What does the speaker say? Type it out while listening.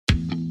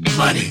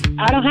money.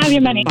 I don't have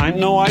your money. I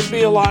know I'd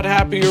be a lot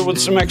happier with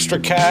some extra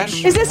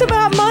cash. Is this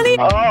about money?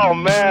 Oh,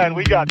 man,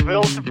 we got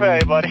bills to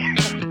pay, buddy.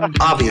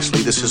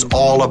 Obviously, this is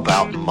all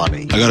about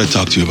money. I gotta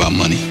talk to you about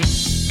money.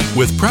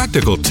 With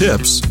practical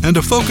tips and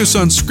a focus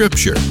on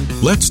scripture,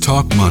 let's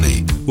talk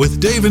money with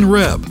Dave and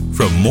Reb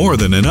from More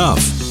Than Enough,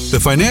 the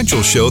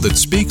financial show that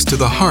speaks to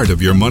the heart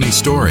of your money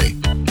story.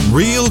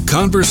 Real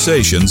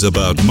conversations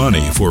about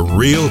money for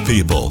real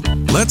people.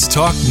 Let's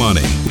talk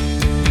money.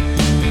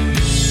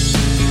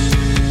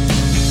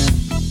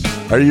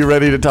 Are you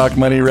ready to talk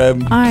money,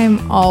 Reb?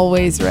 I'm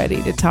always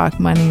ready to talk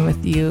money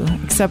with you,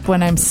 except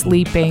when I'm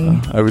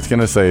sleeping. I was going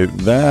to say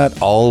that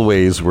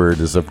always word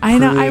is a pretty I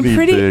know I'm big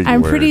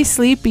pretty word.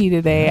 sleepy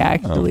today,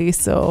 actually.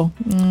 So,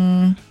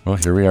 Well,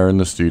 here we are in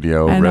the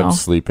studio. I know. Reb's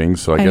sleeping,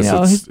 so I guess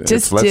know.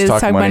 it's let's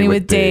talk money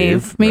with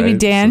Dave. Maybe right?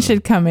 Dan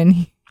should come in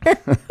here.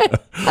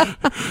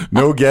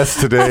 No guest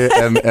today,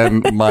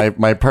 and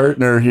my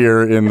partner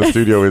here in the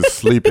studio is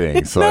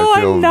sleeping, so No,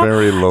 I feel I'm not.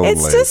 very lonely.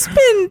 It's just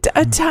been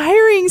a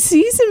tiring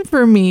season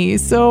for me,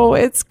 so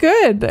it's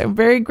good. I'm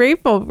very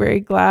grateful, very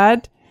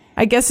glad.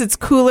 I guess it's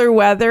cooler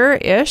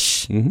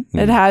weather-ish. Mm-hmm.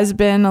 It has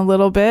been a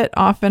little bit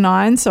off and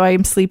on, so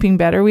I'm sleeping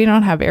better. We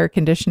don't have air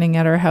conditioning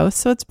at our house,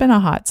 so it's been a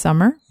hot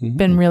summer.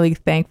 Been really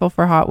thankful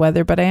for hot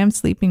weather, but I am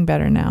sleeping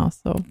better now.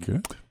 So,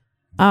 Good.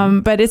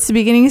 But it's the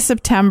beginning of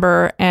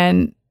September,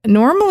 and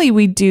normally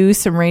we do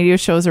some radio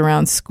shows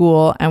around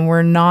school, and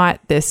we're not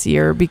this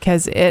year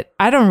because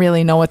I don't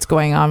really know what's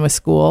going on with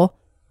school.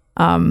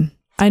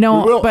 I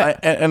know, We will,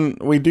 but and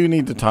we do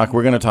need to talk.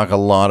 We're going to talk a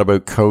lot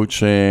about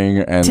coaching,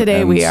 and Today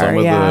and we some are,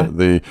 of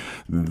yeah.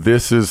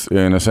 This is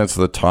in a sense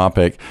the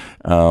topic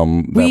that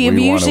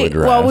we want to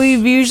address. Well,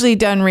 we've usually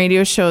done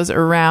radio shows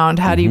around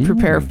how do you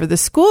prepare for the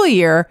school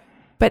year,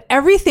 but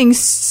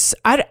everything's.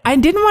 I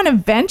didn't want to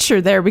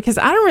venture there because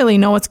I don't really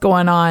know what's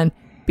going on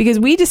because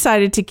we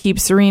decided to keep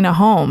Serena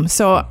home,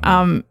 so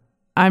I'm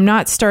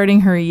not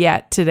starting her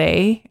yet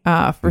today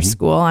for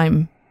school.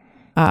 I'm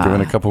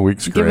Given a couple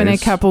weeks grace. given a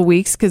couple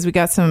weeks because we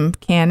got some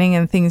canning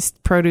and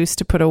produce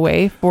to put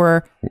away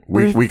for.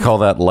 We call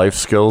that life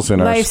skills in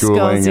our Life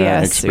schooling skills,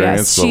 yes, experience.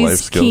 yes. The life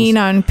She's skills. keen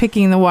on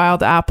picking the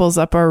wild apples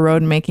up our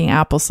road and making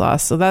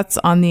applesauce, so that's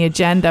on the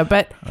agenda.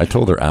 But I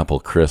told her apple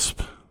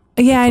crisp.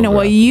 yeah, I know. told her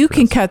Well, apple you can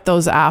crisp. cut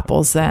those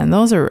apples then.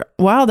 Those are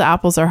wild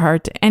apples are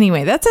hard to.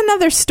 Anyway, that's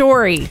another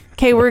story.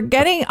 Okay, we're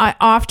getting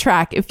off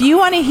track. If you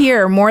want to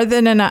hear more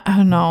than enough,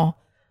 oh no,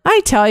 I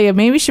tell you,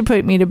 maybe you should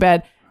put me to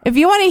bed. If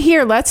you want to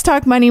hear Let's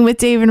Talk Money with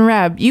Dave and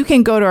Reb, you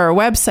can go to our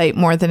website,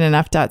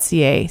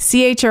 morethanenough.ca,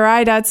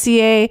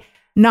 chri.ca,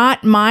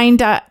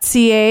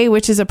 notmine.ca,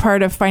 which is a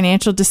part of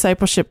Financial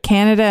Discipleship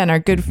Canada, and our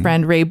good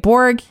friend Ray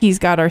Borg. He's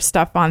got our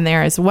stuff on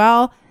there as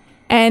well.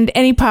 And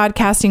any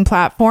podcasting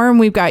platform.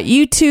 We've got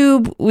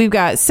YouTube, we've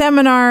got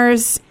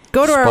seminars.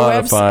 Go to our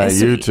Spotify,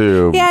 website.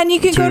 YouTube, Yeah, and you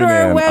can go to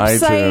our TuneIn,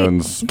 website,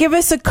 iTunes. give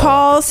us a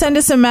call, send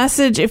us a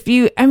message.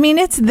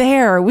 It's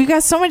there. We've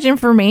got so much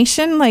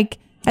information. Like,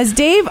 as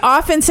Dave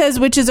often says,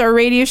 which is our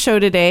radio show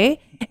today,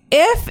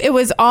 if it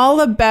was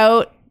all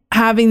about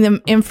having the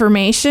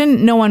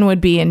information, no one would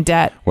be in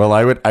debt. Well,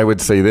 I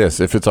would say this: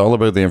 if it's all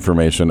about the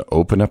information,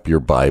 open up your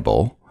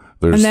Bible.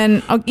 And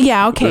then,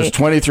 okay. There's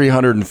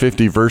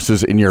 2,350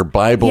 verses in your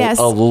Bible Yes.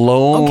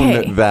 alone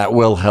Okay. that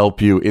will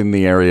help you in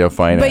the area of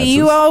finances. But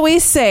you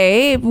always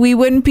say we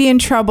wouldn't be in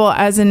trouble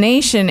as a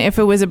nation if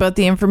it was about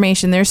the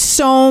information. There's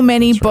so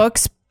many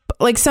books.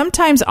 Like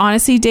sometimes,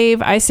 honestly,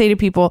 Dave, I say to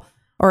people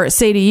or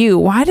say to you,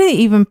 why do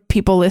even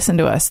people listen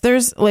to us?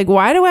 There's like,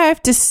 why do I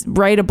have to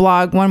write a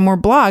blog, one more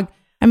blog?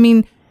 I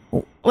mean,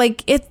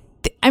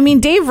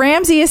 Dave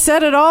Ramsey has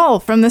said it all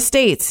from the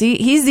States.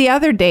 He's the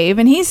other Dave,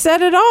 and he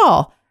said it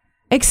all.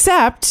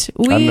 Except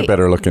I'm the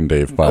better looking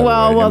Dave, by the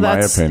way, in my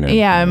opinion.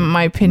 Yeah, in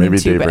my opinion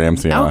Maybe too. Dave but-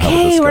 Ramsey and I'll have a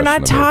Okay, we're discussion not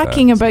about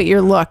talking that. about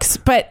your looks,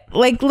 but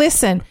like,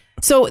 listen.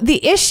 So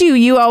the issue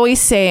you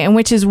always say, and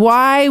which is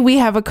why we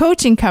have a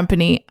coaching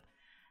company,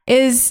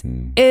 is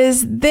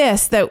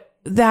this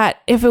that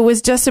if it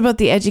was just about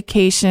the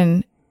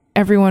education,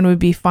 everyone would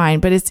be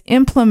fine. But it's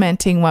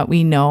implementing what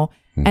we know,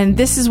 and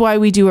this is why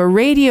we do a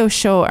radio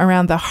show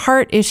around the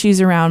heart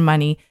issues around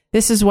money.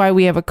 This is why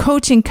we have a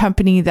coaching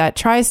company that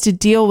tries to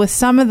deal with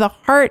some of the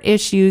heart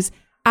issues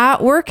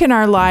at work in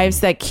our lives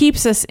that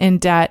keeps us in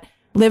debt,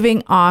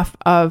 living off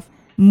of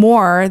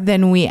more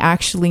than we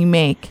actually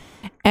make.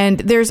 And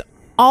there's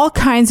all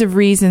kinds of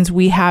reasons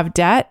we have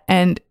debt,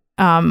 and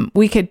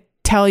we could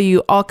tell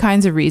you all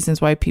kinds of reasons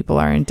why people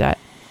are in debt.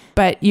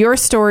 But your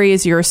story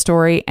is your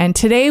story. And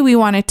today we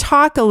want to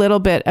talk a little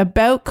bit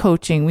about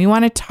coaching. We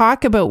want to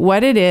talk about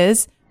what it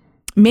is,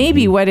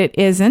 maybe what it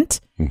isn't.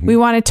 We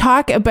want to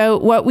talk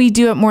about what we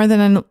do at More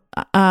Than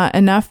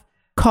Enough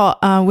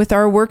with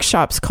our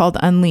workshops called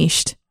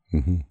Unleashed.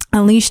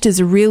 Unleashed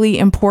is really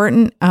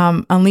important.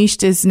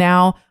 Unleashed is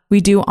now,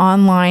 we do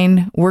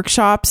online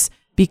workshops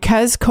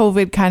because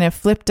COVID kind of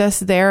flipped us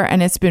there,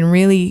 and it's been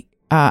really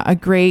a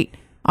great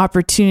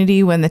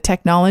opportunity when the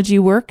technology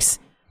works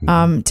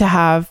to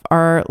have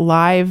our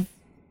live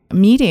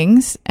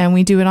meetings, and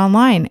we do it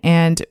online.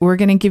 And we're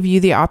going to give you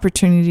the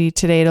opportunity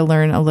today to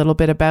learn a little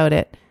bit about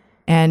it.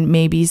 and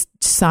maybe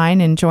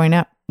sign and join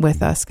up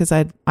with us, because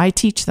I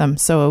teach them.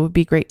 So it would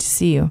be great to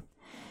see you.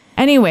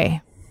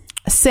 Anyway,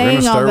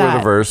 saying all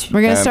that,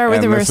 we're going to start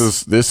with the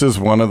verse. This is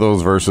one of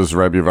those verses,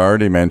 Reb, you've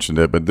already mentioned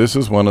it, but this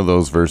is one of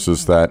those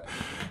verses that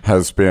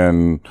has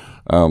been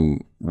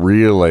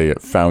really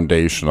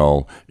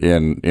foundational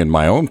in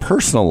my own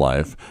personal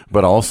life,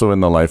 but also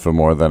in the life of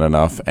More Than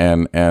Enough.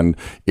 And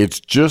it's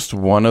just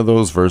one of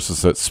those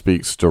verses that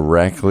speaks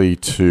directly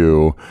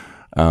to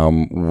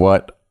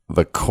what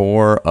the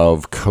core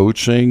of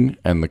coaching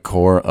and the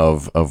core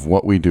of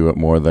what we do at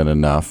More Than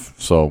Enough.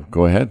 So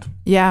go ahead.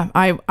 Yeah,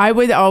 I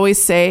would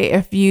always say,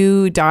 if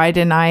you died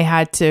and I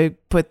had to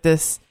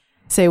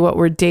say what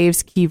were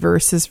Dave's key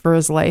verses for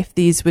his life,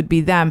 these would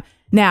be them.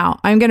 Now,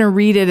 I'm going to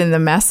read it in the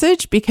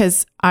Message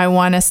because I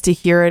want us to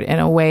hear it in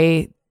a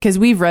way, because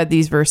we've read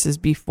these verses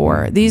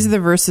before. These are the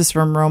verses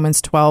from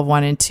Romans 12,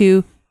 1 and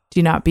 2.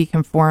 Do not be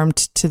conformed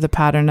to the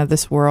pattern of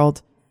this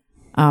world.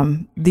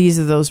 These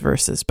are those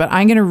verses. But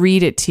I'm going to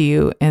read it to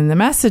you in the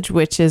Message,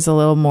 which is a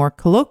little more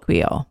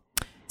colloquial.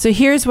 So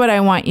here's what I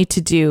want you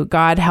to do,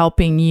 God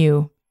helping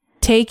you.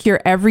 Take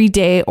your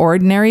everyday,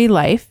 ordinary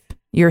life,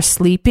 your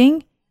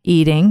sleeping,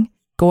 eating,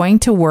 going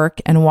to work,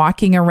 and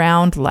walking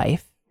around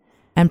life,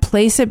 and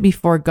place it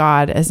before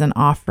God as an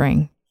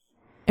offering.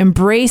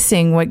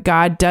 Embracing what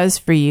God does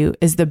for you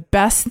is the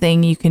best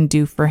thing you can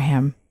do for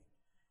Him.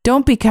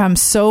 Don't become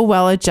so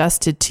well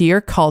adjusted to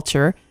your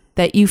culture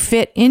that you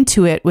fit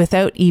into it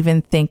without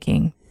even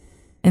thinking.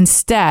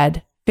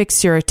 Instead,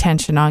 fix your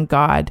attention on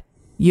God.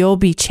 You'll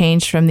be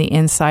changed from the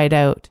inside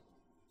out.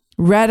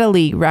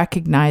 Readily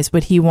recognize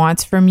what He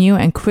wants from you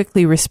and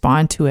quickly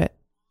respond to it.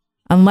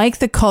 Unlike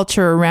the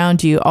culture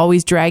around you,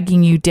 always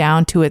dragging you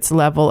down to its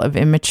level of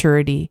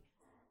immaturity,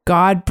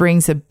 God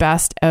brings the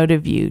best out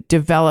of you,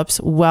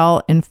 develops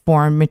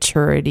well-informed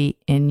maturity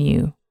in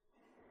you.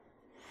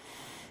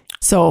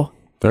 So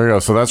there you go.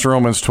 So that's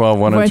Romans 12,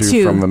 1 and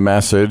 2 from the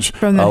Message.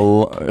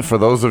 For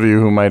those of you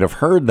who might have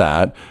heard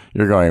that,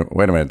 you're going,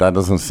 wait a minute, that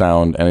doesn't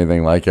sound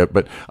anything like it.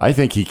 But I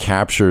think he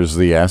captures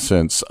the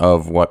essence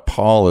of what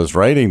Paul is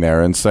writing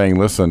there and saying,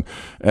 listen,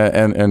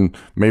 and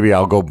maybe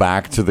I'll go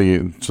back to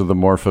the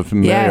more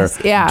familiar.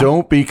 Yes, yeah.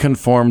 Don't be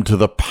conformed to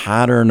the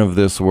pattern of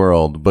this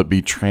world, but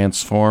be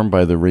transformed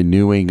by the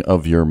renewing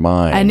of your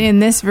mind. And in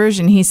this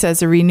version, he says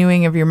the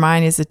renewing of your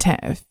mind is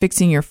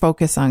fixing your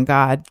focus on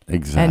God.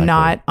 Exactly. And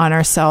not on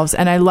ourselves.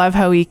 And I love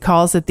how he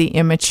calls it the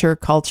immature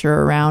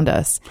culture around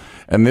us.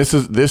 And this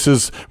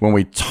is when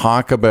we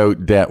talk about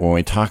debt, when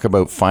we talk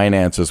about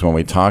finances, when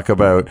we talk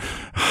about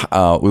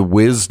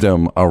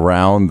wisdom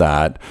around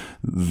that,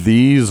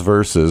 these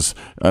verses,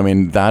 I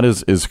mean, that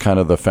is kind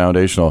of the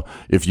foundational.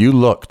 If you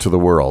look to the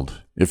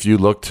world, if you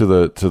look to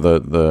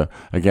the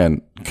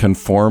again,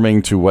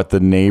 conforming to what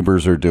the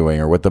neighbors are doing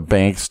or what the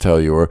banks tell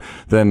you, or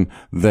then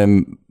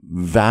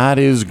that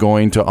is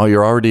going to,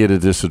 you're already at a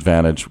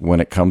disadvantage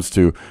when it comes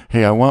to,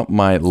 hey, I want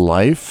my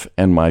life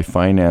and my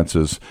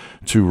finances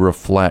to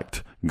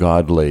reflect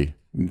godly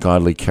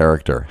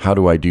character. How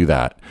do I do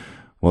that?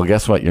 Well,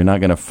 guess what? You're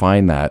not going to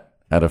find that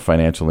at a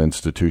financial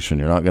institution.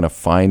 You're not going to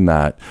find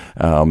that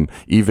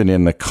even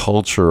in the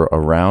culture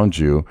around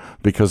you,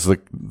 because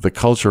the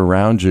culture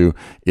around you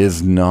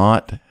does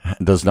not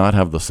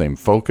have the same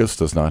focus,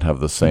 does not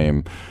have the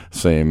same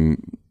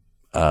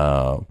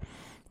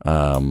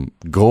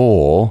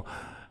goal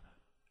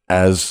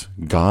as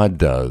God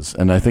does.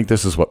 And I think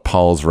this is what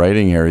Paul's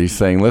writing here. He's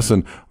saying,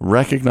 listen,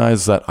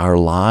 recognize that our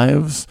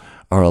lives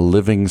are a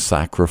living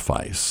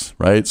sacrifice,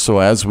 right? So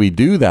as we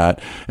do that,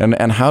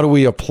 and how do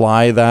we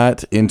apply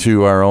that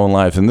into our own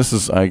lives? And this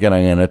is, again,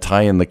 I'm going to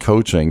tie in the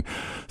coaching.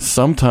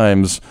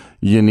 Sometimes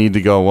you need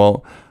to go,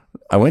 well,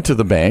 I went to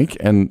the bank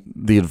and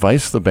the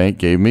advice the bank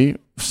gave me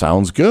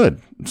sounds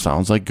good.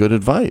 Sounds like good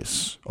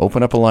advice.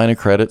 Open up a line of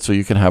credit so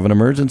you can have an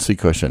emergency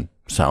cushion.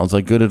 Sounds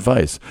like good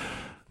advice.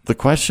 The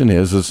question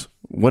is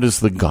what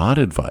is the God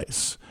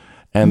advice?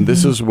 And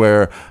this is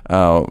where,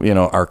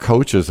 our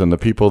coaches and the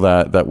people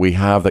that we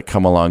have that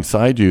come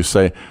alongside you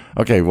say,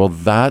 okay, well,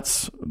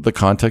 that's the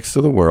context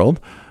of the world.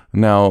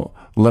 Now,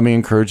 let me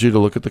encourage you to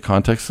look at the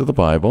context of the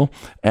Bible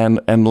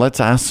and let's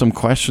ask some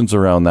questions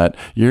around that.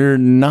 You're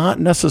not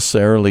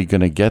necessarily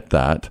going to get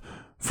that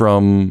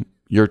from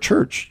your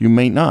church. You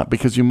may not,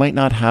 because you might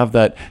not have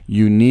that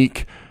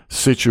unique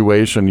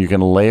situation you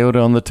can lay out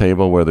on the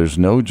table where there's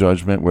no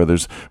judgment, where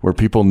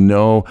people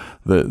know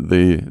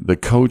the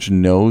coach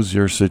knows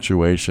your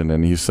situation,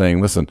 and he's saying,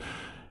 listen,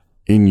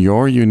 in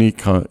your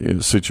unique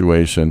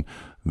situation,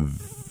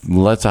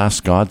 let's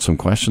ask God some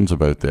questions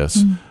about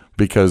this,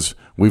 because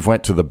we've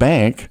went to the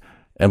bank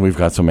and we've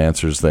got some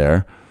answers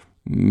there.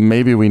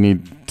 Maybe we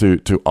need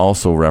to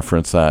also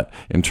reference that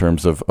in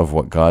terms of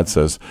what God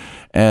says.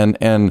 And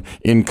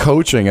in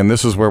coaching, and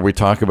this is where we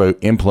talk about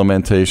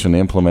implementation,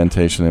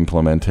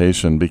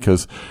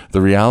 because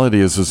the reality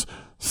is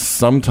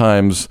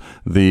sometimes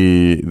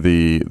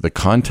the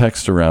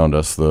context around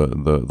us,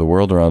 the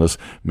world around us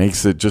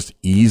makes it just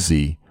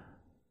easy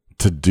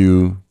to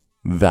do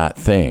that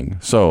thing.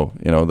 So,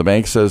 the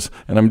bank says,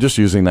 and I'm just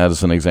using that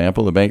as an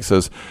example, the bank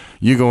says,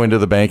 you go into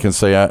the bank and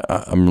say,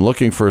 I'm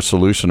looking for a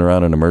solution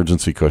around an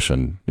emergency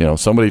cushion.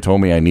 Somebody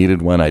told me I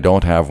needed one. I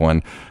don't have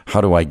one.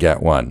 How do I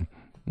get one?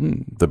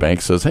 The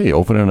bank says, hey,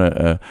 open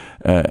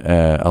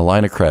a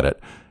line of credit.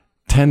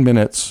 10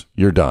 minutes,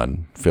 you're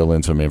done. Fill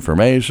in some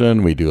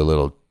information. We do a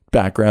little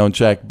background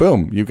check.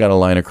 Boom, you've got a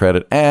line of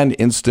credit and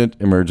instant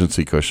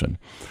emergency cushion.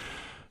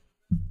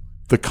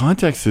 The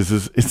context is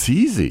it's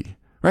easy,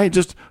 right?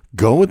 Just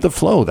go with the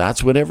flow.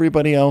 That's what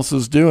everybody else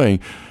is doing.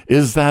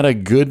 Is that a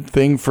good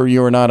thing for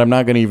you or not? I'm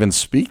not going to even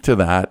speak to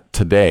that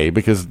today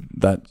because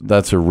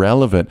that's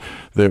irrelevant.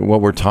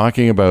 What we're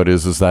talking about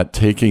is that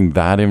taking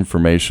that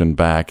information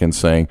back and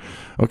saying,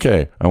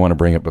 okay, I want to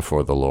bring it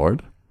before the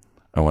Lord.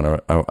 I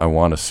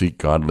want to seek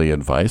godly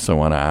advice. I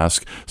want to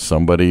ask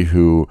somebody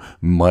who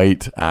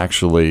might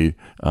actually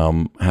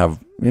have,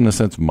 in a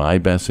sense, my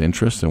best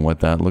interest in what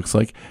that looks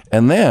like.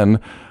 And then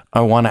I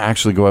want to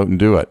actually go out and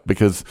do it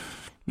because,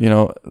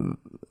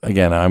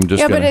 again, I'm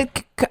just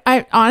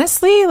I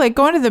honestly, like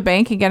going to the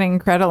bank and getting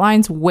credit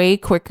lines way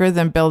quicker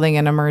than building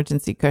an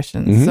emergency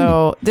cushion. Mm-hmm.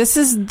 So this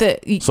is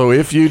So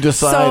if you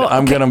decide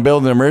I'm going to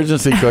build an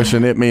emergency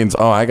cushion, it means,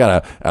 I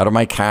got to, out of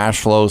my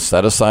cash flow,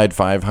 set aside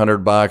 $500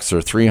 or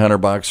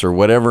 $300 or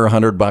whatever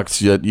 $100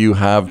 that you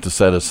have to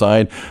set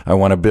aside. I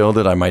want to build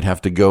it. I might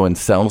have to go and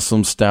sell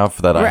some stuff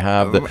that I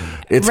have.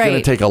 It's going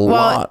to take a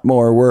lot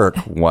more work.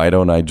 Why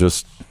don't I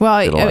just... Well,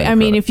 I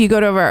mean, if you go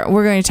to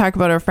we're going to talk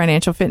about our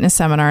financial fitness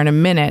seminar in a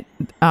minute,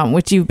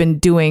 which you've been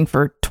doing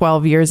for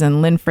 12 years,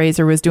 and Lynn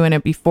Fraser was doing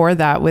it before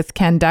that with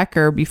Ken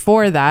Decker.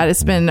 Before that,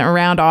 it's been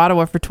around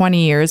Ottawa for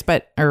 20 years,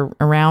 but I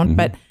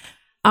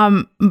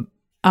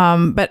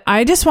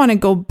just want to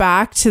go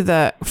back to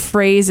the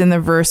phrase in the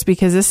verse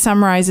because this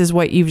summarizes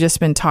what you've just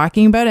been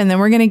talking about, and then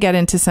we're going to get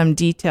into some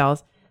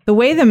details. The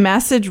way the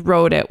Message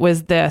wrote it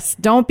was this: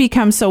 don't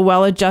become so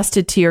well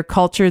adjusted to your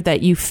culture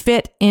that you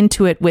fit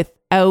into it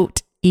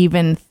without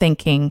even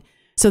thinking.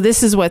 So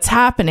this is what's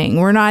happening.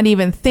 We're not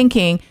even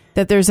thinking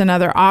that there's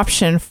another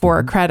option for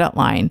a credit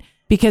line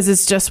because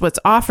it's just what's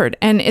offered.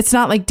 And it's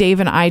not like Dave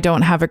and I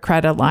don't have a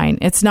credit line.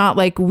 It's not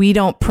like we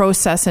don't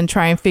process and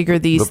try and figure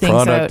these things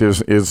out. The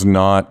product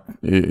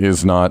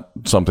is not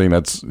something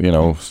that's,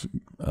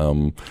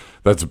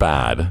 that's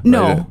bad.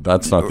 No, right?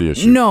 That's not the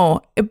issue.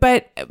 No,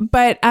 but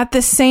at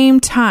the same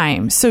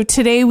time, so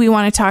today we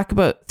want to talk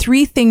about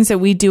 3 things that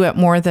we do at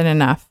More Than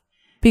Enough.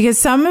 Because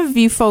some of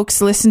you folks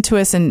listen to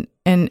us and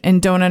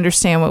don't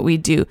understand what we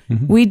do.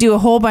 Mm-hmm. We do a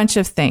whole bunch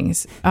of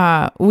things.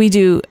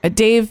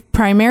 Dave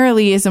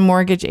primarily is a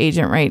mortgage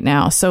agent right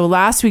now. So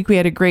last week we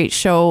had a great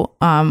show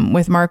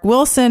with Mark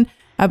Wilson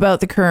about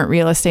the current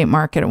real estate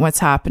market and what's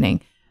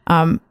happening.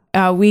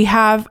 We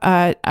have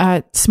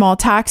a small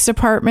tax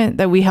department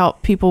that we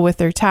help people with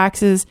their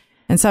taxes.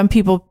 And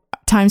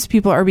sometimes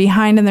people are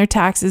behind in their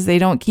taxes. They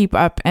don't keep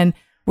up. And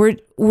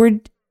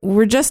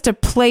we're just a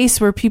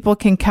place where people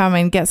can come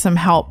and get some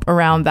help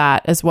around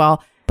that as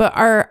well. But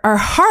our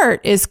heart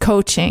is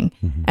coaching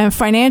and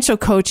financial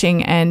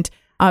coaching. And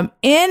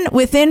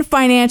within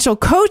financial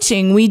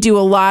coaching, we do a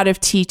lot of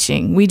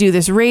teaching. We do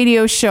this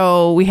radio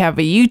show. We have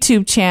a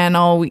YouTube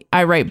channel.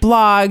 I write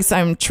blogs.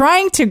 I'm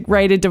trying to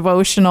write a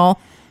devotional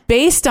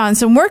based on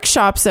some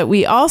workshops that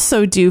we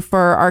also do for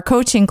our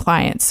coaching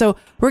clients. So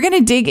we're going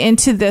to dig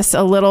into this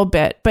a little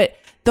bit. But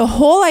the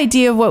whole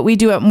idea of what we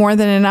do at More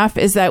Than Enough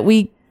is that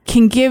we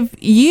can give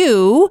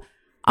you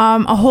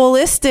a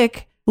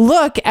holistic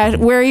look at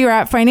where you're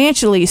at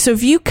financially. So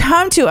if you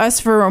come to us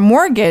for a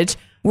mortgage,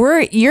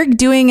 you're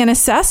doing an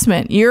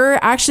assessment. You're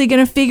actually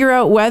going to figure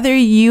out whether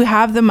you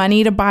have the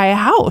money to buy a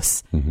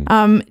house.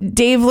 Mm-hmm.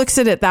 Dave looks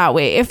at it that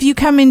way. If you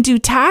come and do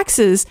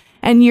taxes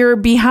and you're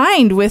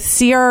behind with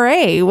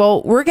CRA,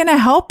 well, we're going to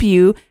help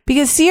you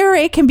because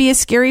CRA can be a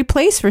scary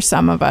place for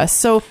some of us.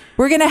 So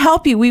we're going to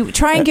help you. We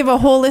try and give a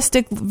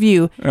holistic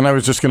view. And I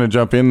was just going to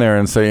jump in there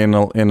and say,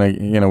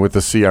 with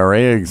the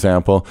CRA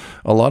example,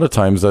 a lot of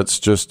times that's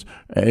just,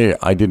 hey,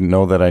 I didn't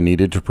know that I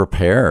needed to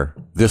prepare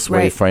this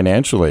way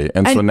financially.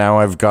 And so now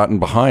I've gotten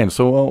behind.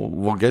 So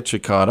we'll get you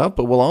caught up,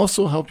 but we'll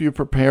also help you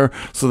prepare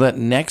so that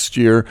next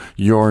year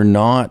you're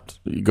not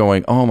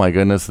going, oh my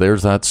goodness,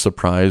 there's that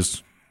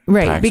surprise.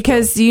 Right,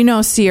 because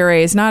CRA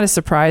is not a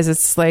surprise.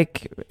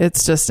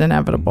 It's just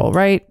inevitable,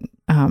 right?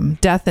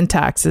 Death and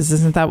taxes,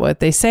 isn't that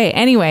what they say?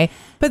 Anyway,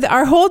 but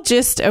our whole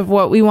gist of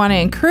what we want to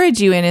encourage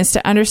you in is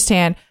to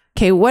understand,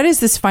 okay, what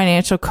is this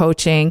financial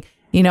coaching?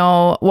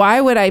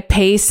 Why would I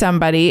pay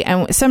somebody?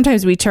 And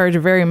sometimes we charge a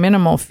very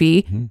minimal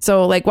fee. Mm-hmm.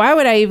 So why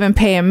would I even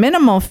pay a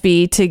minimal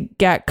fee to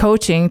get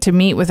coaching, to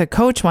meet with a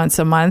coach once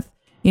a month?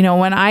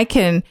 When I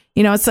can,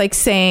 it's like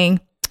saying,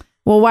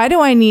 well, why do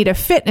I need a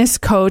fitness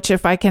coach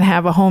if I can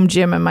have a home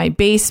gym in my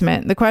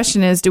basement? The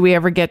question is, do we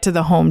ever get to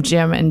the home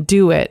gym and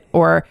do it?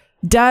 Or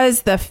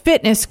does the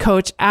fitness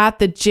coach at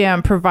the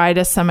gym provide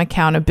us some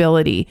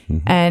accountability?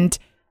 Mm-hmm. And,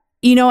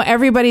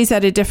 everybody's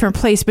at a different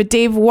place. But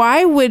Dave,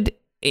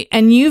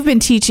 and you've been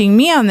teaching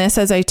me on this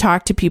as I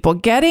talk to people,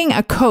 getting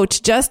a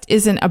coach just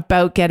isn't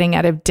about getting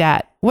out of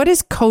debt. What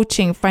is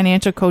coaching,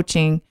 financial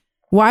coaching,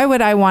 why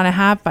would I want to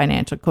have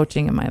financial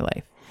coaching in my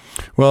life?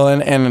 Well,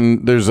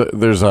 and there's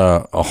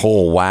a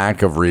whole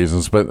whack of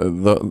reasons, but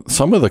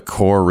some of the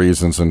core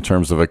reasons in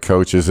terms of a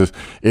coach is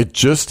it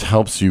just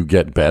helps you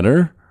get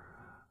better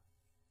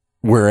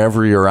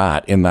wherever you're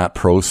at in that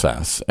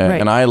process.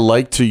 And I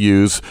like to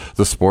use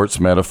the sports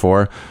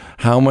metaphor.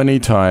 How many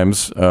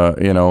times,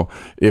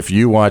 if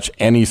you watch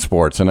any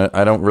sports, and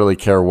I don't really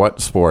care what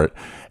sport,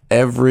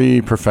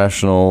 every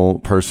professional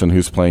person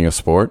who's playing a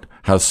sport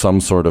has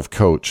some sort of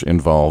coach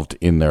involved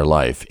in their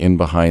life, in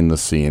behind the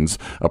scenes,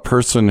 a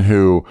person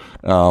who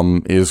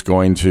is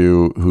going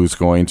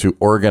to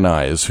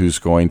organize, who's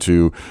going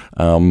to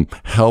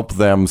help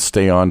them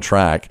stay on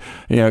track.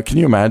 Can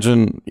you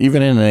imagine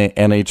even in an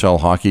NHL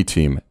hockey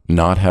team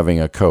not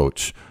having a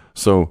coach?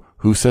 So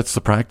who sets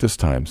the practice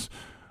times?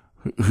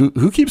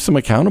 Who keeps them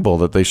accountable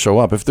that they show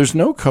up? If there's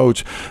no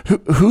coach,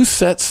 who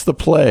sets the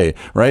play,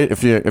 right?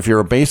 If you're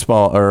a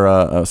baseball or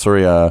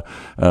a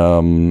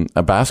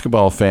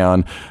basketball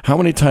fan, how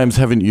many times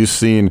haven't you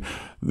seen,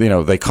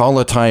 they call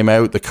a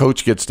timeout, the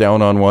coach gets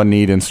down on one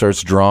knee and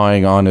starts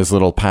drawing on his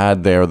little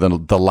pad there,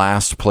 the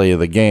last play of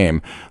the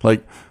game.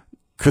 Like,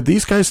 could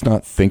these guys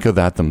not think of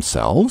that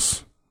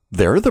themselves?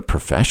 They're the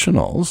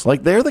professionals.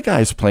 Like, they're the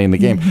guys playing the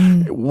game.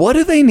 Mm-hmm. What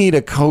do they need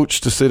a coach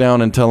to sit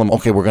down and tell them,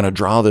 okay, we're going to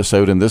draw this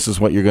out and this is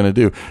what you're going to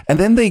do? And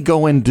then they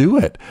go and do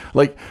it.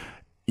 Like,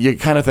 you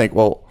kind of think,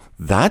 well,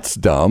 that's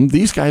dumb.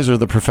 These guys are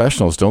the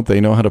professionals. Don't they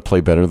know how to play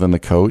better than the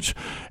coach?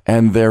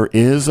 And there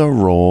is a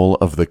role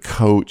of the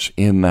coach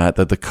in that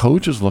the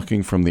coach is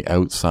looking from the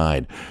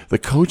outside. The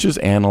coach is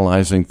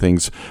analyzing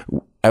things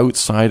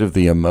outside of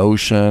the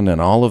emotion and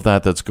all of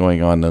that that's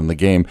going on in the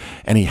game.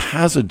 And he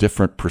has a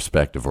different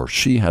perspective, or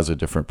she has a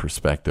different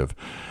perspective.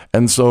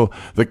 And so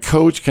the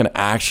coach can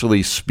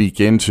actually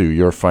speak into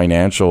your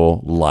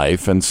financial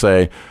life and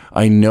say,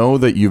 I know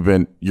that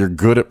you're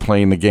good at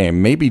playing the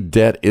game. Maybe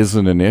debt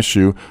isn't an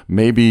issue.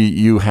 Maybe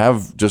you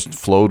have just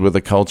flowed with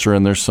the culture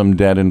and there's some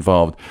debt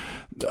involved.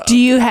 Do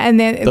you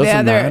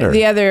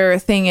the other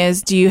thing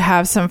is, do you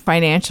have some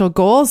financial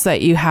goals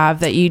that you have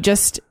that you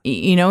just,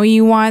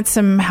 you want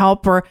some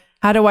help, or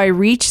how do I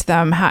reach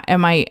them?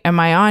 Am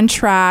I on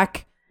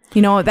track?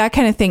 That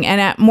kind of thing.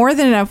 And at More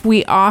Than Enough,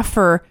 we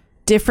offer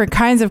different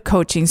kinds of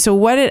coaching. So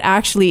what it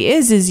actually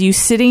is you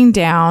sitting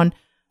down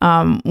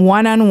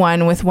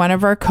one-on-one with one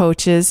of our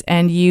coaches,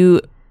 and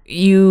you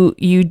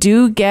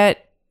do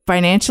get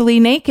financially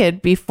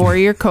naked before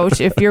your coach,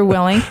 if you're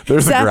willing.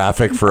 There's a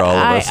graphic for all of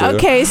us.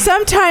 Okay,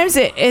 sometimes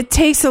it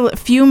takes a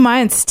few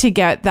months to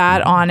get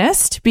that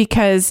honest,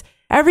 because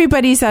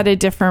everybody's at a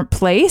different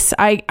place.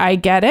 I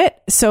get it.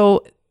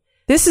 So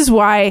this is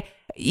why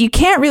you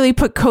can't really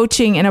put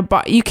coaching in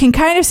you can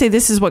kind of say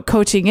this is what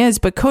coaching is,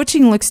 but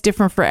coaching looks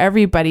different for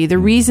everybody. The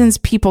reasons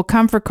people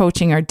come for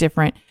coaching are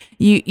different.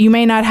 You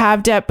may not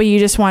have debt, but you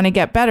just want to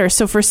get better.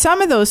 So for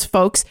some of those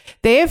folks,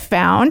 they have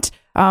found,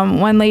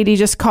 one lady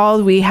just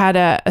called. We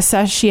had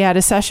she had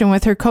a session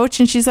with her coach,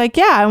 and she's like,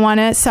 yeah, I want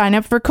to sign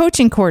up for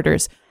coaching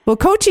quarters. Well,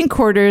 coaching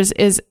quarters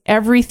is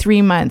every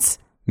 3 months.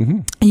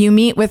 Mm-hmm. You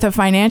meet with a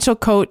financial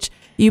coach,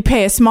 you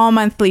pay a small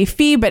monthly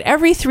fee, but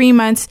every 3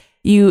 months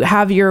you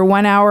have your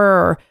 1 hour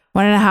or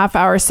 1.5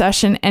 hour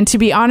session. And to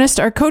be honest,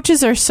 our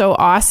coaches are so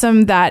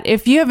awesome that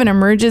if you have an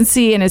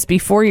emergency and it's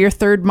before your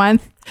 3rd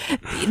month,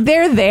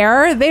 they're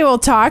there. They will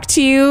talk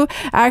to you.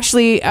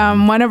 Actually,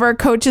 one of our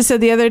coaches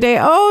said the other day,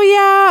 oh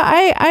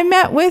yeah, I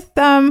met with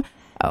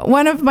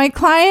one of my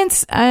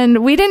clients,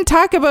 and we didn't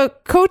talk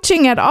about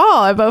coaching at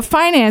all, about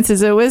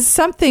finances. It was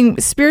something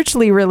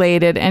spiritually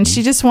related, and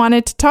she just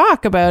wanted to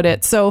talk about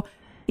it. So,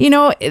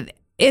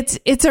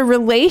 it's a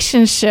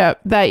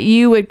relationship that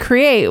you would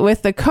create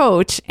with the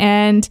coach,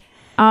 and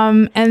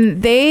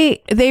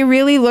they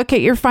really look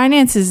at your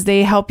finances.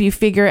 They help you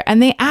figure,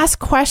 and they ask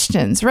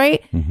questions,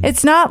 right? Mm-hmm.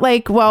 It's not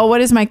like, well,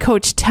 what is my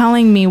coach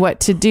telling me what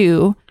to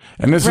do?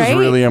 And this is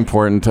really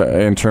important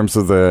in terms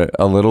of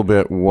a little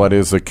bit, what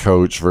is a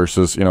coach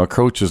versus, a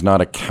coach is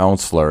not a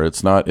counselor.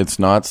 It's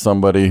not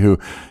somebody who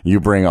you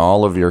bring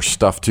all of your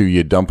stuff to,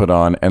 you dump it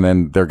on, and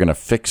then they're going to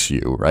fix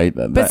you, right?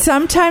 But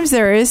sometimes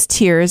there is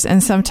tears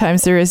and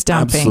sometimes there is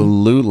dumping.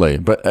 Absolutely.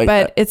 But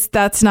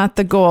that's not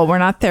the goal. We're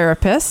not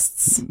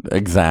therapists.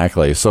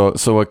 Exactly. So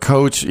a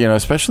coach,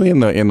 especially in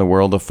the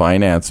world of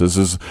finances,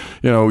 is,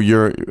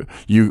 your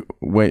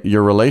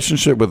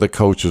relationship with a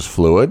coach is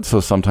fluid. So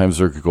sometimes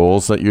there are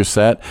goals that you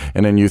set,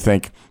 and then you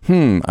think,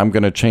 I'm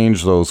going to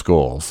change those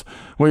goals.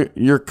 Well,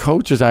 your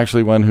coach is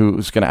actually one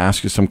who's going to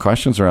ask you some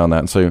questions around that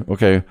and say,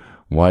 okay,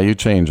 why are you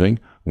changing?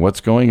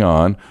 What's going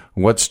on?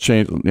 What's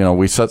changed?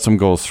 We set some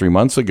goals 3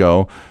 months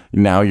ago.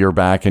 Now you're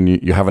back and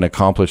you haven't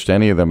accomplished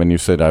any of them, and you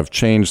said, I've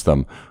changed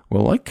them.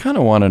 Well, I kind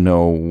of want to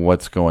know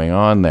what's going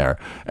on there.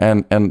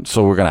 And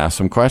so we're going to ask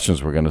some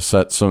questions. We're going to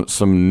set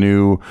some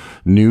new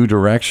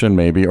direction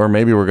maybe, or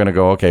maybe we're going to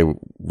go, okay,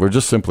 we're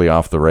just simply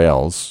off the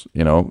rails.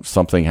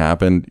 Something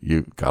happened.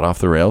 You got off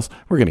the rails.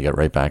 We're going to get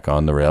right back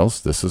on the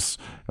rails. This is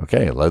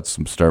okay. Let's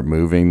start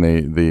moving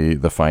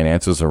the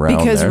finances around,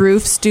 because there.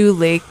 Roofs do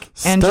leak,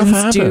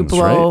 engines do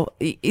blow,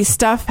 right?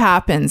 Stuff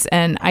happens.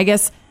 And I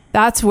guess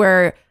that's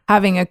where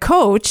having a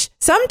coach.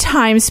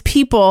 Sometimes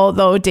people,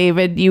 though,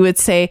 David, you would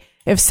say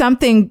if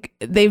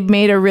they've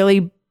made a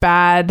really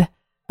bad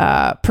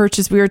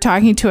purchase. We were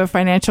talking to a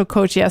financial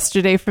coach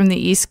yesterday from the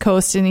East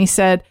Coast, and he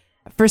said,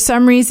 for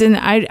some reason,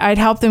 I'd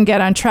help them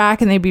get on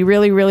track and they'd be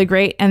really, really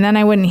great. And then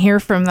I wouldn't hear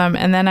from them.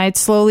 And then I'd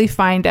slowly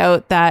find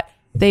out that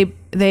they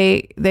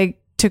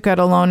took out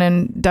a loan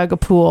and dug a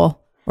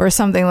pool or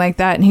something like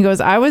that. And he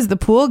goes, I was the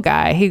pool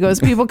guy. He goes,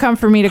 people come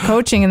for me to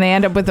coaching and they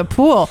end up with a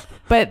pool.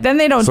 But then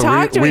they don't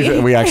talk to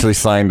me. We actually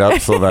signed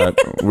up so that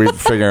we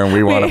figuring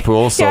we want a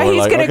pool. So yeah, we're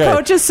he's going to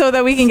coach us so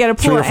that we can get a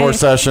pool. 3 or 4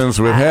 sessions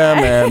with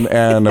him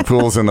and the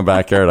pool's in the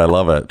backyard. I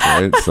love it.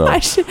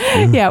 Right?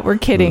 So we're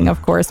kidding,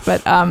 of course.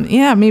 But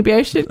maybe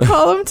I should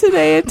call him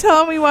today and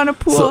tell him we want a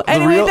pool. So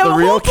anyway, the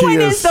whole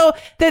point is though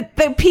that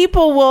the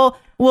people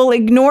will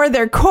ignore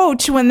their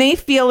coach when they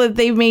feel that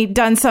they've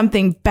done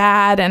something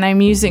bad, and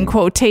I'm using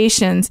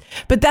quotations,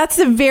 but that's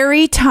the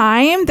very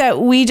time that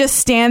we just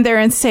stand there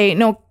and say,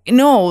 no,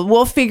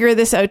 we'll figure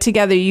this out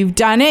together. You've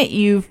done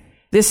it.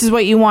 This is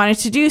what you wanted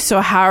to do.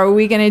 So how are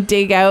we going to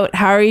dig out?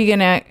 How are you going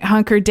to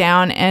hunker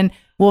down? And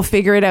we'll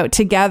figure it out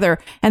together.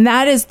 And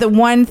that is the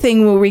one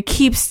thing where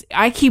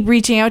I keep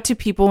reaching out to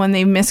people when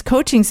they miss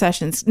coaching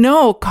sessions.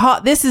 No,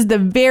 this is the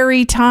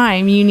very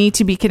time you need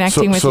to be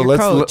connecting with your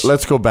coach.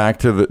 Let's go back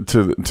to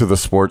the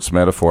sports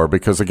metaphor,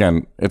 because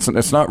again,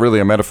 it's not really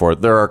a metaphor.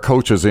 There are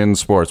coaches in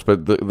sports,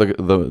 but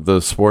the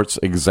sports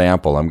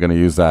example, I'm going to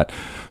use that.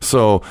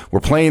 So we're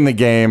playing the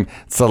game.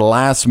 It's the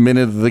last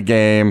minute of the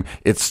game.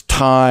 It's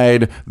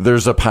tied.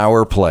 There's a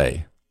power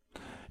play.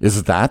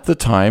 Is that the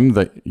time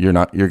that you're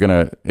going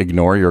to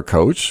ignore your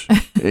coach?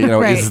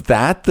 Right. Is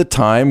that the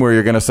time where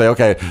you're going to say,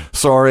 okay,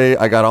 sorry,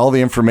 I got all the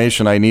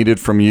information I needed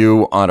from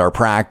you on our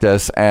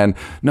practice? And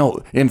no,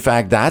 in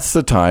fact, that's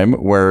the time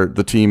where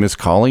the team is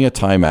calling a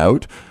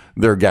timeout.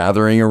 They're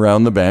gathering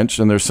around the bench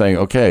and they're saying,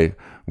 okay,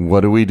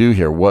 what do we do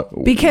here?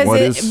 Because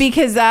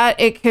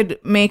it could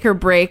make or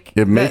break.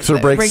 It makes or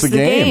breaks the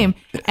game.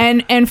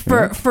 And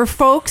for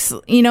folks,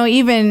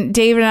 even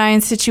David and I,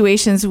 in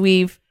situations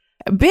we've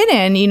been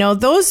in,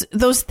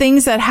 those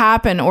things that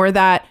happen, or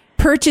that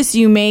purchase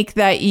you make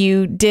that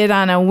you did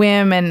on a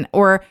whim, and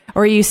or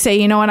you say,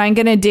 you know what, I'm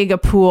going to dig a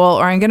pool,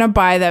 or I'm going to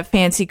buy that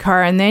fancy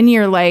car, and then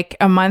you're like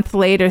a month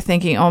later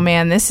thinking, oh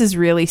man, this has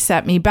really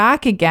set me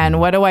back again.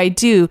 What do I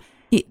do?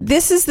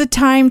 This is the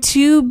time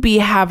to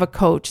have a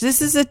coach.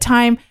 This is a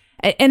time,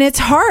 and it's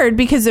hard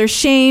because there's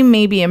shame,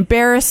 maybe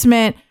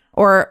embarrassment,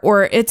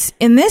 or it's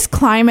in this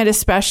climate,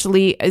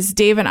 especially as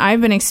Dave and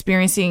I've been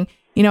experiencing,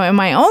 in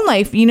my own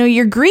life,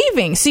 you're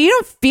grieving. So you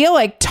don't feel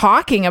like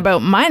talking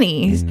about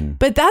money,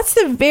 but that's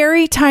the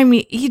very time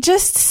you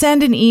just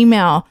send an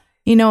email,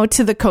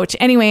 to the coach.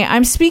 Anyway,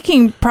 I'm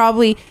speaking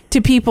probably to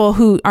people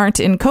who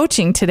aren't in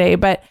coaching today,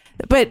 but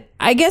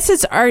I guess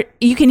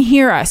you can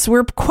hear us.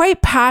 We're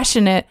quite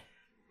passionate.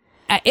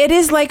 It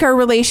is like our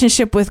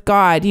relationship with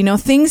God.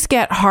 Things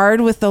get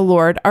hard with the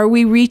Lord. Are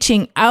we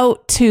reaching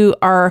out to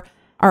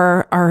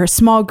our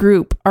small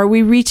group? Are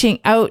we reaching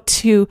out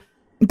to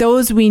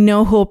those we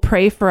know who'll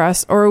pray for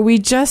us, or are we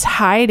just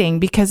hiding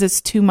because it's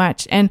too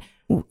much? And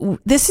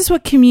this is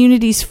what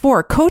community's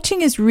for.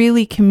 Coaching is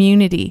really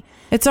community.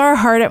 It's our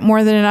heart at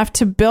More Than Enough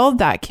to build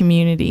that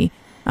community.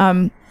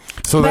 And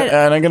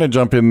I'm going to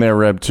jump in there,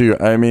 Reb, too.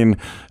 I mean,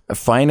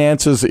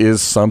 finances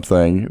is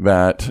something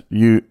that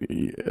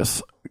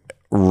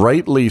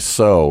rightly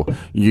so,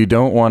 you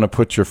don't want to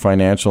put your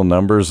financial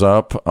numbers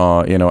up,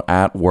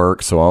 at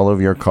work, so all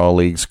of your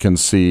colleagues can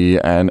see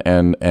and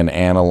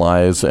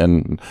analyze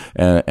and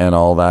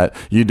all that.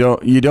 You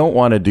don't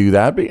want to do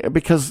that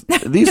because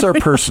these are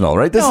personal,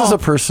 right? This is a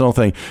personal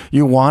thing.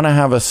 You want to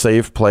have a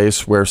safe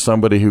place where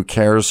somebody who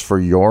cares for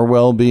your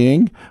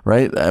well-being,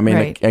 right? I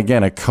mean,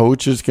 again, a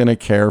coach is going to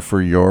care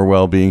for your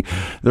well-being.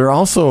 They're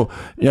also,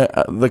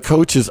 the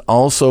coach is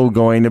also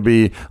going to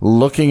be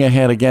looking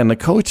ahead. Again, the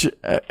coach,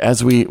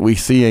 as we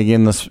see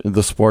again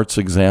the sports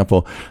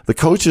example, the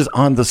coach is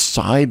on the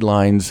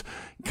sidelines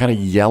kind of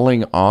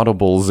yelling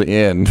audibles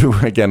in,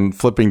 again,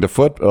 flipping to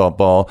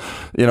football.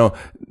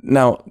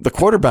 Now the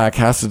quarterback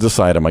has to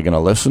decide, am I going to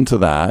listen to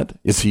that?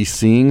 Is he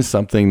seeing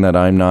something that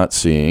I'm not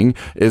seeing?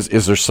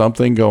 Is there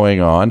something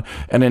going on?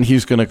 And then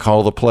he's going to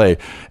call the play.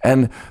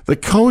 And the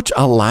coach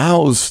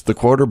allows the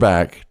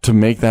quarterback to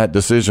make that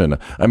decision.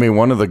 I mean,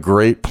 one of the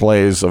great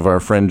plays of our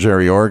friend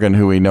Jerry Organ,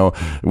 who we know,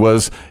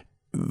 was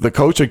the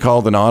coach had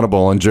called an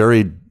audible and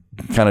Jerry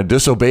kind of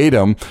disobeyed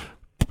him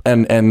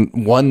and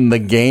won the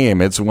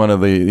game. It's one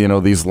of the,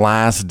 these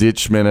last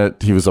ditch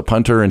minute, he was a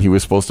punter and he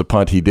was supposed to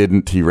punt. He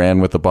didn't. He ran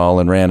with the ball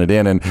and ran it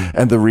in.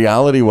 And the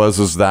reality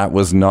was that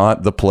was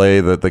not the play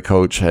that the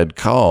coach had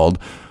called,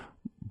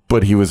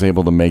 but he was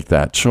able to make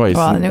that choice.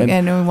 Well,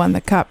 and we won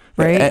the cup,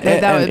 right?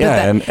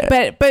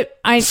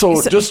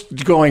 So just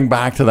going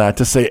back to that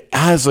to say,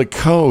 as a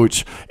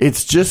coach,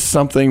 it's just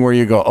something where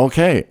you go,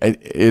 okay,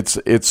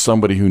 it's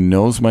somebody who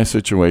knows my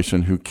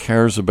situation, who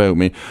cares about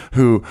me,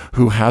 who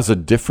has a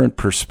different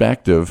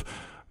perspective.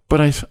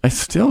 but I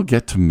still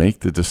get to make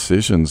the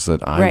decisions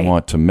that I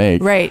want to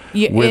make. Right.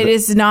 It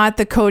is not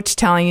the coach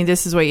telling you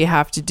this is what you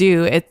have to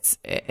do.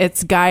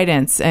 It's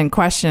guidance and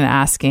question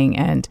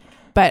asking.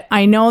 But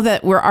I know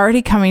that we're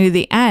already coming to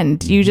the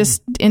end. You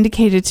just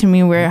indicated to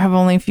me we have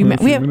only a few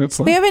minutes.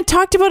 We haven't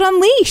talked about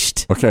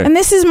Unleashed. Okay. And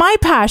this is my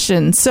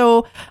passion.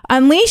 So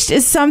Unleashed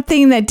is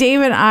something that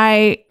Dave and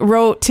I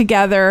wrote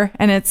together,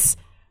 and it's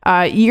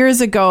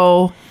years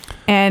ago.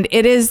 And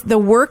it is the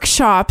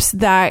workshops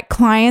that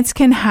clients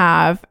can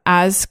have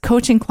as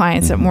coaching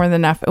clients at More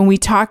Than Enough. And we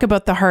talk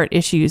about the heart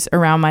issues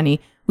around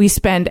money. We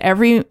spend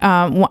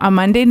one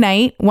Monday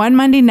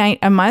night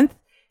a month.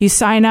 You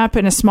sign up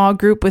in a small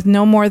group with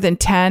no more than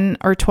 10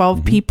 or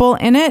 12 people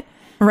in it.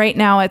 Right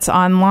now it's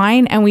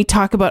online, and we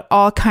talk about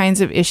all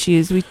kinds of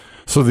issues.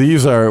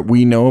 So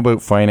we know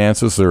about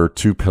finances. There are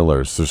two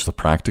pillars. There's the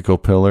practical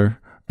pillar,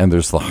 and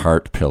there's the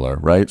heart pillar,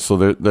 right?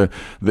 So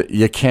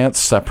you can't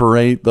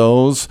separate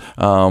those.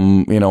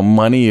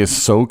 Money is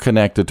so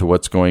connected to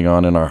what's going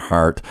on in our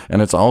heart,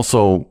 and it's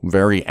also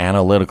very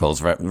analytical. It's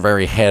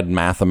very head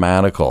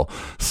mathematical.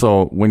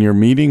 So when you're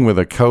meeting with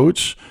a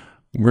coach,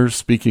 we're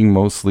speaking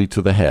mostly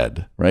to the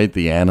head, right?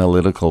 The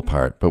analytical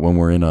part. But when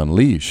we're in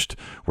Unleashed,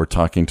 we're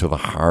talking to the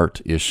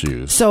heart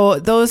issues. So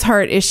those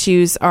heart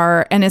issues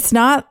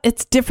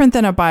it's different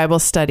than a Bible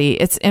study.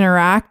 It's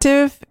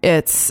interactive.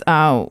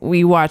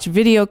 We watch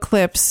video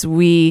clips.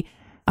 We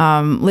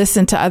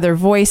listen to other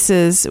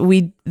voices.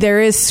 There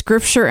is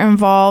scripture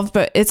involved,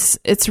 but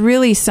it's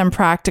really some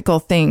practical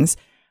things.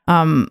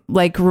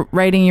 Like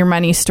writing your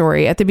money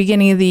story. At the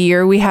beginning of the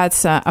year, we had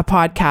a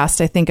podcast,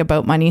 I think,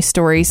 about money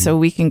stories.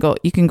 So you can go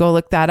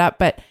look that up.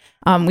 But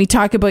we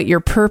talk about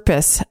your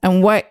purpose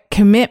and what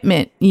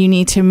commitment you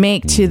need to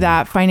make to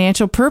that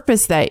financial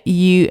purpose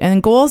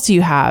and goals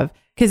you have,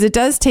 because it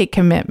does take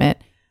commitment.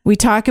 We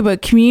talk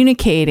about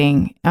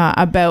communicating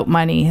about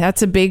money.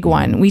 That's a big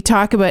one. We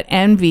talk about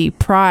envy,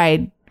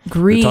 pride,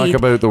 greed. We talk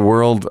about the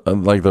world,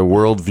 like the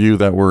worldview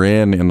that we're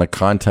in the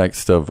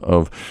context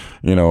of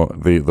the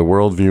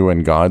worldview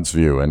and God's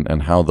view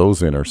and how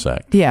those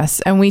intersect.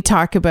 Yes. And we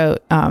talk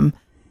about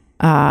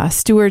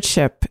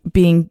stewardship,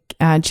 being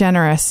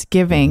generous,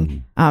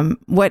 giving.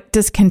 What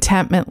does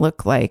contentment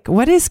look like?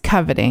 What is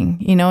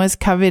coveting? Is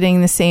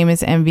coveting the same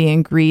as envy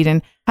and greed?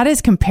 And how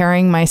does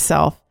comparing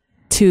myself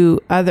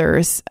to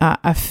others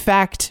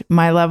affect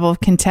my level of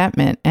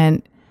contentment?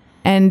 And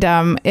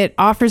it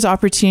offers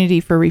opportunity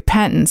for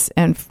repentance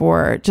and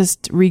for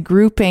just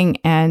regrouping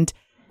and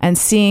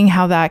seeing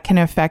how that can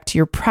affect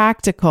your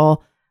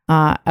practical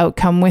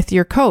outcome with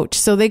your coach.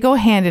 So they go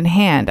hand in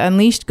hand.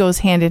 Unleashed goes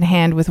hand in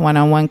hand with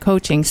one-on-one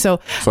coaching. So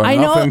I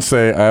often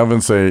say,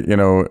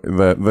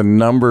 the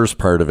numbers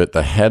part of it,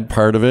 the head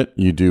part of it,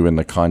 you do in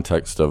the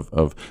context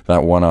of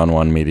that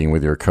one-on-one meeting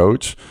with your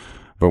coach.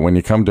 But when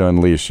you come to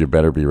Unleashed, you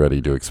better be ready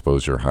to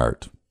expose your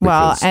heart.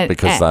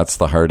 Because that's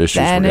the hard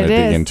issues we're going to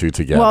dig into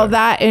together. Well,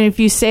 and if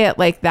you say it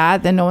like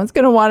that, then no one's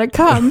going to want to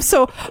come.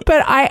 So,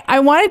 but I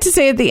wanted to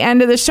say at the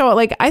end of the show,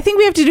 I think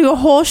we have to do a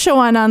whole show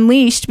on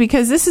Unleashed,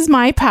 because this is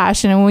my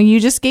passion, and when you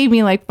just gave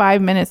me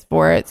 5 minutes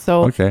for it.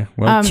 So okay,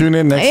 well, tune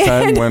in next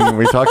time when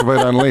we talk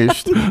about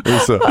Unleashed.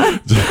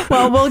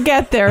 Well, we'll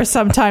get there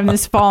sometime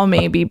this fall,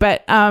 maybe,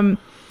 but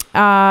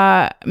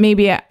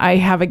maybe I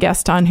have a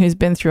guest on who's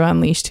been through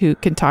Unleashed who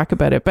can talk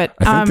about it. But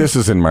I think this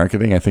is in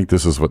marketing. I think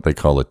this is what they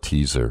call a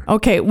teaser.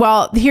 Okay,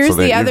 well, here's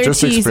the other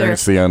just teaser.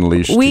 Experienced the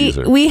Unleashed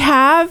teaser. We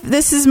have,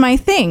 this is my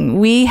thing.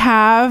 We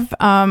have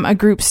a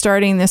group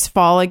starting this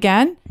fall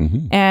again,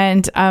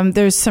 and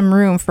there's some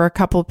room for a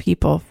couple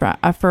people,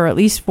 for at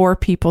least 4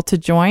 people to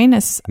join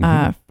as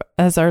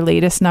our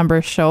latest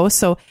numbers show.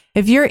 So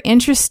if you're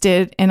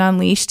interested in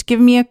Unleashed, give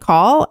me a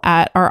call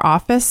at our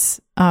office,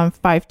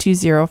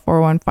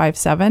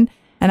 520-4157,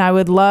 and I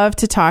would love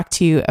to talk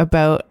to you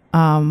about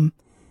you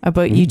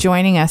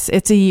joining us.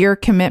 It's a year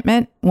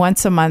commitment,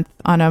 once a month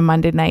on a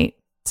Monday night.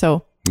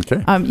 So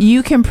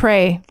you can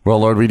pray. Well,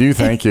 Lord, we do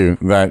thank you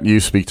that you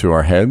speak to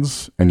our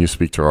heads and you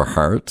speak to our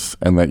hearts,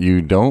 and that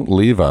you don't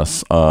leave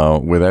us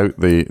without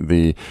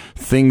the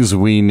things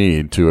we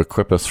need to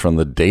equip us from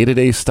the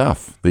day-to-day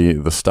stuff,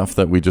 the stuff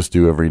that we just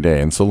do every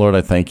day. And so, Lord,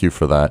 I thank you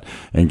for that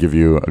and give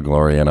you a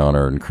glory and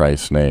honor in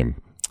Christ's name.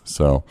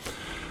 So,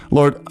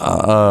 Lord,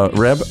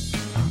 Reb,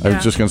 I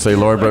was just going to say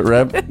Lord, but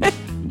Reb,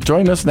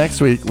 join us next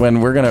week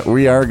when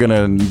we are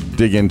gonna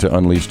dig into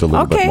Unleashed a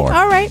little bit more. Okay,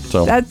 all right.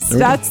 So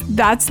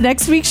that's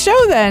next week's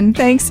show then.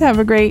 Thanks. Have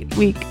a great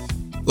week.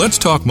 Let's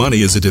Talk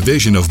Money is a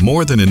division of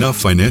More Than Enough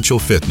Financial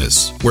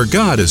Fitness, where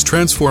God is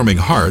transforming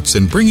hearts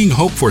and bringing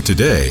hope for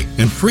today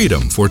and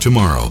freedom for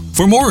tomorrow.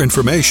 For more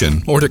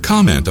information or to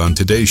comment on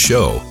today's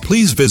show,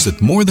 please visit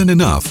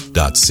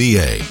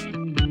morethanenough.ca.